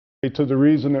To the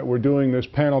reason that we're doing this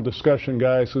panel discussion,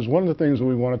 guys, is one of the things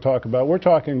we want to talk about. We're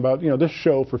talking about, this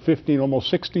show for 15, almost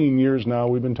 16 years now.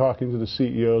 We've been talking to the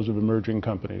CEOs of emerging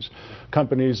companies,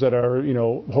 companies that are,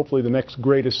 hopefully the next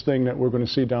greatest thing that we're going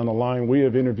to see down the line. We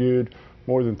have interviewed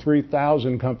more than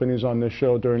 3,000 companies on this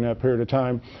show during that period of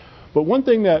time. But one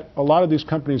thing that a lot of these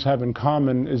companies have in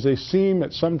common is they seem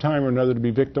at some time or another to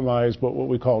be victimized by what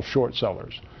we call short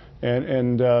sellers.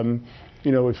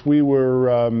 If we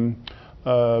were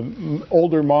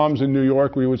older moms in New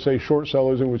York, we would say short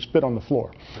sellers and would spit on the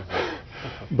floor.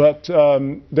 But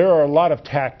there are a lot of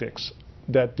tactics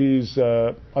that these,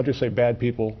 I'll just say bad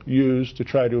people, use to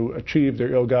try to achieve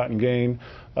their ill-gotten gain.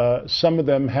 Some of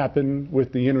them happen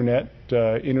with the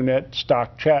internet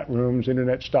stock chat rooms,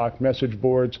 internet stock message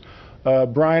boards.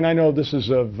 Brian, I know this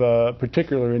is of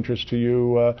particular interest to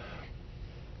you.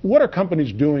 What are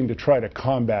companies doing to try to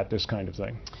combat this kind of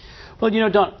thing? Well,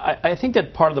 Don, I think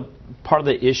that part of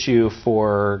the issue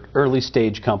for early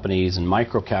stage companies and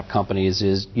microcap companies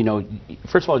is,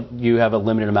 first of all, you have a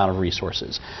limited amount of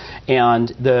resources, and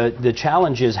the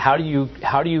challenge is how do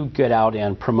you get out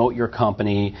and promote your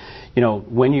company?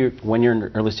 When you're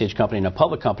an early stage company and a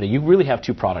public company, you really have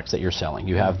two products that you're selling.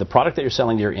 You have the product that you're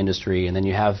selling to your industry, and then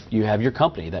you have your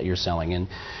company that you're selling.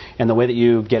 And the way that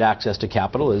you get access to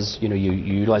capital is, you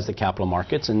utilize the capital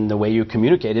markets, and the way you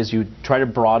communicate is you try to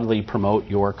broadly promote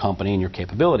your company and your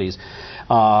capabilities.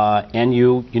 And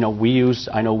we use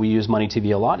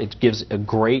MoneyTV a lot. It gives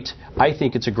I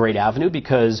think it's a great avenue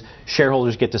because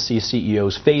shareholders get to see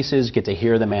CEOs' faces, get to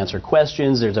hear them answer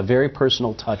questions. There's a very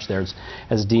personal touch there,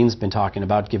 as Dean's been talking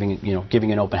about, giving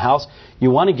an open house.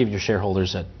 You want to give your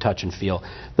shareholders a touch and feel.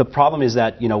 The problem is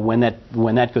that when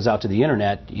that goes out to the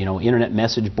internet, internet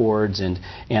message boards and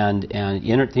the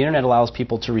internet allows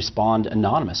people to respond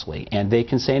anonymously, and they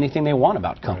can say anything they want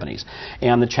about companies. Right.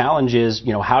 And the challenge is,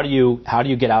 how do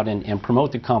you get out and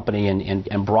promote the company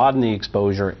and broaden the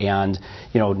exposure and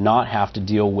not have to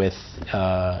deal with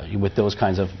those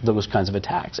kinds of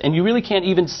attacks. And you really can't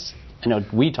even. I know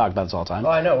we talk about this all the time. Oh,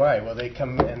 I know, right? Well, they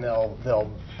come and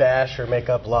they'll bash or make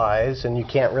up lies, and you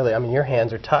can't really. I mean, your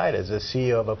hands are tied as a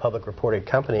CEO of a public reported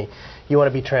company. You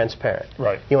want to be transparent.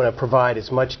 Right. You want to provide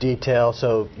as much detail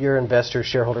so your investor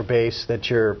shareholder base that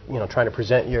you're trying to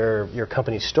present your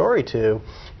company's story to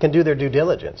can do their due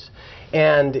diligence.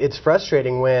 And it's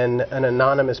frustrating when an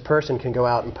anonymous person can go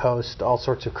out and post all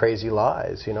sorts of crazy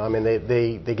lies.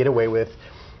 They get away with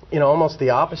almost the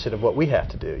opposite of what we have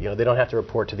to do. They don't have to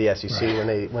report to the SEC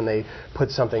when they put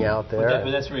something out there.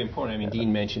 But that's very important. I mean,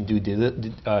 Dean mentioned due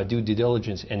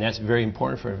diligence, and that's very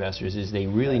important for investors. Is they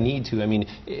really need to. I mean,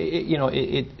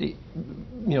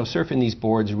 surfing these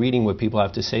boards, reading what people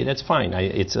have to say, that's fine.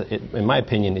 In my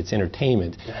opinion, it's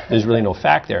entertainment. There's really no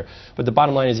fact there. But the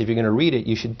bottom line is, if you're going to read it,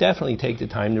 you should definitely take the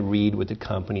time to read what the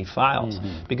company files,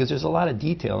 because there's a lot of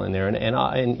detail in there.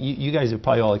 And you guys have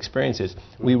probably all experienced this.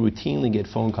 We routinely get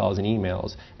phone calls and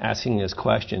emails asking us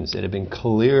questions that have been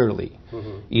clearly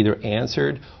either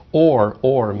answered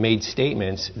or made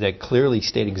statements that clearly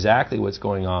state exactly what's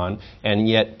going on, and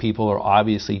yet people are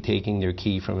obviously taking their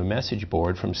key from a message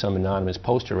board from some anonymous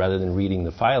poster rather than reading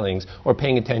the filings or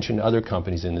paying attention to other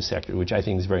companies in the sector, which I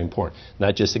think is very important.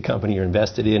 Not just the company you're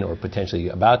invested in or potentially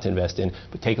about to invest in,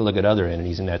 but take a look at other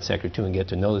entities in that sector too and get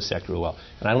to know the sector well.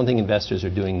 And I don't think investors are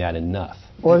doing that enough.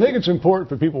 Well, I think it's important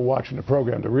for people watching the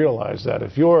program to realize that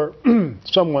if you're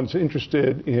someone's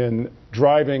interested in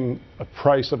driving a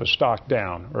price of a stock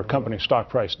down or a company's stock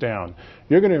price down,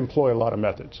 you're going to employ a lot of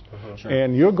methods. Sure.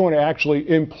 And you're going to actually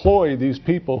employ these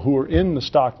people who are in the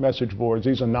stock message boards,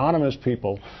 these anonymous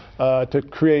people, to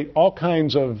create all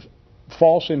kinds of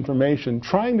false information,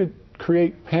 trying to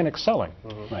create panic selling.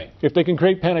 Right. If they can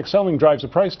create panic selling, drives the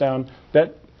price down,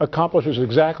 that accomplishes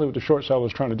exactly what the short seller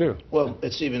is trying to do. Well,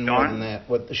 it's even more than that.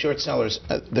 What the short sellers,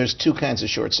 there's two kinds of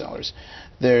short sellers.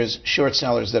 There's short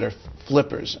sellers that are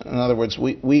flippers. In other words,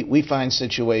 we find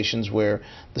situations where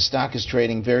the stock is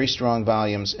trading very strong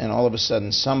volumes, and all of a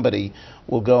sudden somebody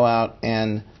will go out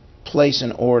and place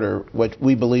an order, what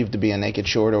we believe to be a naked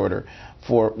short order,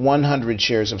 for 100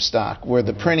 shares of stock, where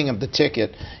the printing of the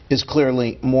ticket is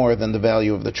clearly more than the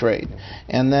value of the trade.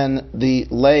 And then the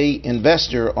lay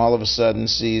investor all of a sudden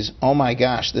sees, oh my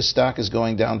gosh, this stock is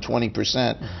going down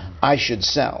 20%, I should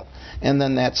sell. And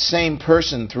then that same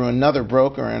person, through another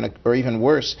broker, or even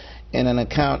worse, in an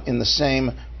account in the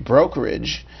same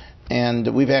brokerage,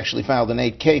 and we've actually filed an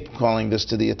 8K calling this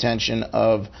to the attention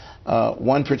of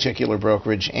one particular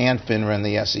brokerage and FINRA and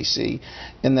the SEC.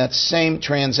 In that same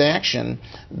transaction,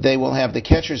 they will have the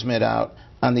catcher's mitt out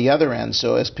on the other end.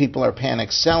 So as people are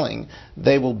panic selling,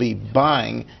 they will be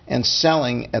buying and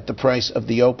selling at the price of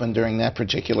the open during that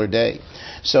particular day.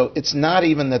 So it's not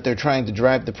even that they're trying to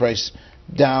drive the price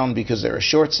down because they're a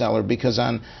short seller, because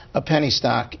on a penny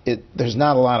stock, there's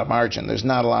not a lot of margin. There's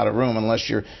not a lot of room unless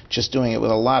you're just doing it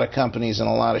with a lot of companies and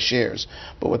a lot of shares.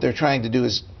 But what they're trying to do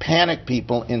is panic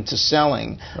people into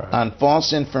selling on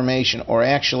false information or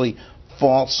actually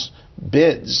false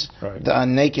bids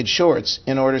on naked shorts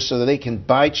in order so that they can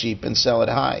buy cheap and sell it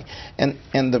high. And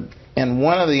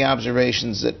one of the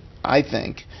observations that I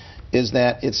think is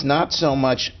that it's not so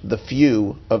much the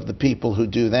few of the people who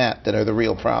do that are the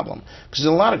real problem. Because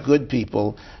there's a lot of good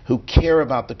people who care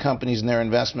about the companies and their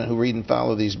investment who read and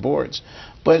follow these boards.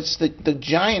 But it's the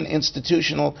giant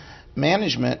institutional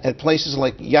management at places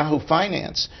like Yahoo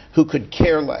Finance who could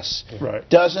care less.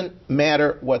 Doesn't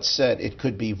matter what's said. It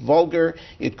could be vulgar,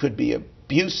 it could be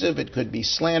abusive, it could be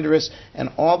slanderous, and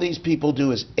all these people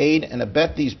do is aid and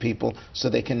abet these people so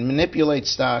they can manipulate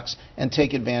stocks and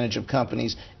take advantage of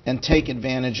companies and take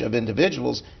advantage of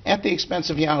individuals at the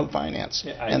expense of Yahoo Finance.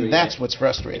 And that's what's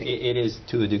frustrating. It is,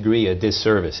 to a degree, a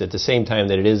disservice. At the same time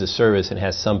that it is a service and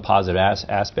has some positive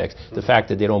aspects, the fact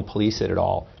that they don't police it at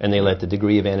all and they let the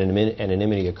degree of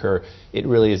anonymity occur, it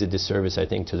really is a disservice, I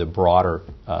think, to the broader,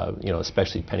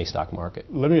 especially penny stock market.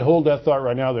 Let me hold that thought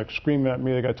right now. They're screaming at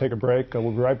me. They've got to take a break.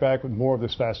 We'll be right back with more of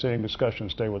this fascinating discussion.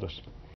 Stay with us.